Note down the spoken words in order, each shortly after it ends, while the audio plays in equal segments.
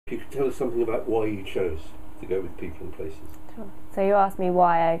tell us something about why you chose to go with people and places? Sure. So you asked me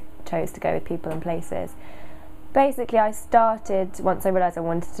why I chose to go with people and places. Basically, I started, once I realised I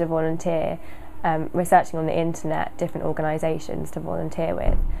wanted to volunteer, researching on the internet different organisations to volunteer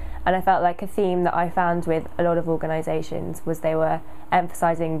with. And I felt like a theme that I found with a lot of organisations was they were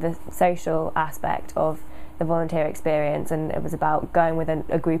emphasising the social aspect of the volunteer experience, and it was about going with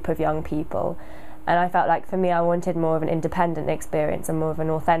a group of young people. And I felt like for me, I wanted more of an independent experience and more of an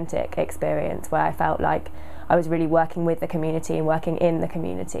authentic experience where I felt like I was really working with the community and working in the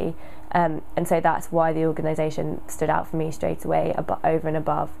community. And so that's why the organisation stood out for me straight away, over and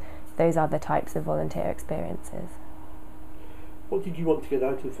above those other types of volunteer experiences. What did you want to get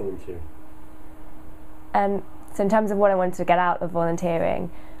out of volunteering? So in terms of what I wanted to get out of volunteering,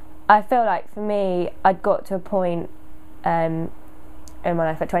 I feel like for me, I'd got to a point in my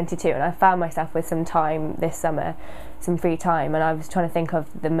life at 22, and I found myself with some time this summer, some free time, and I was trying to think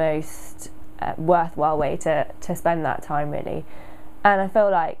of the most worthwhile way to spend that time, really. And I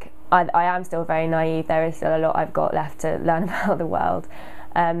feel like I am still very naive. There is still a lot I've got left to learn about the world.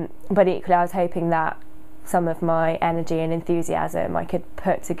 But equally, I was hoping that some of my energy and enthusiasm I could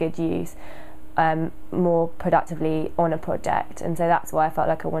put to good use more productively on a project. And so that's why I felt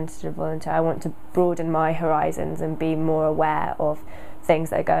like I wanted to volunteer. I want to broaden my horizons and be more aware of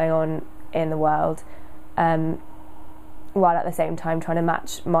things that are going on in the world, while at the same time trying to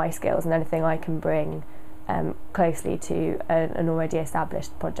match my skills and anything I can bring closely to an already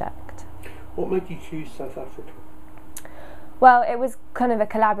established project. What made you choose South Africa? Well, it was kind of a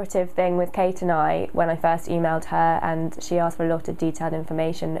collaborative thing with Kate and I when I first emailed her, and she asked for a lot of detailed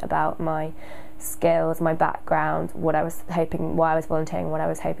information about my skills, my background, what I was hoping, why I was volunteering, what I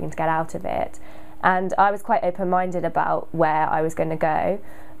was hoping to get out of it. And I was quite open-minded about where I was going to go.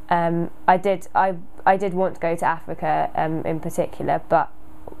 I did want to go to Africa in particular, but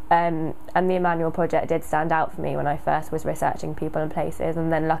and the Emmanuel project did stand out for me when I first was researching people and places,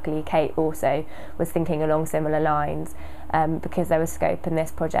 and then luckily Kate also was thinking along similar lines, because there was scope in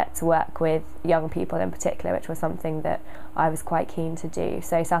this project to work with young people in particular, which was something that I was quite keen to do.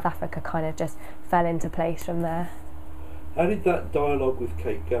 So South Africa kind of just fell into place from there. How did that dialogue with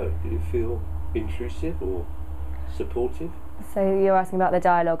Kate go? Did it feel intrusive or supportive? So you're asking about the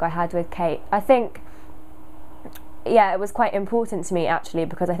dialogue I had with Kate. I think, yeah, it was quite important to me actually,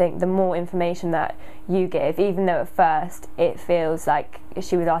 because I think the more information that you give, even though at first it feels like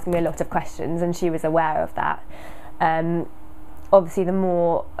she was asking me a lot of questions and she was aware of that, obviously the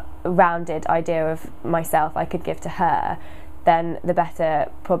more rounded idea of myself I could give to her, then the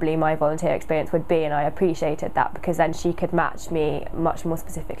better probably my volunteer experience would be. And I appreciated that, because then she could match me much more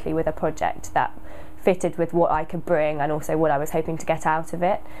specifically with a project that fitted with what I could bring and also what I was hoping to get out of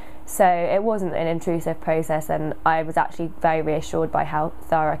it. So it wasn't an intrusive process, and I was actually very reassured by how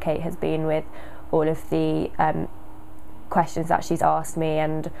thorough Kate has been with all of the questions that she's asked me.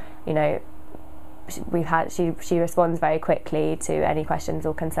 And you know, she responds very quickly to any questions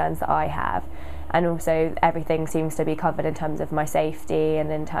or concerns that I have, and also everything seems to be covered in terms of my safety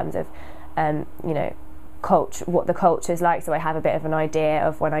and in terms of you know, what the culture is like, so I have a bit of an idea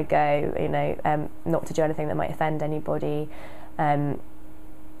of when I go, you know, not to do anything that might offend anybody,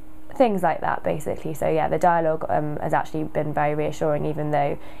 things like that basically. So yeah, the dialogue has actually been very reassuring, even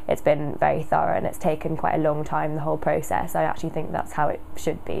though it's been very thorough and it's taken quite a long time, the whole process. I actually think that's how it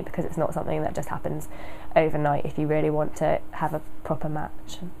should be, because it's not something that just happens overnight if you really want to have a proper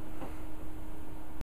match.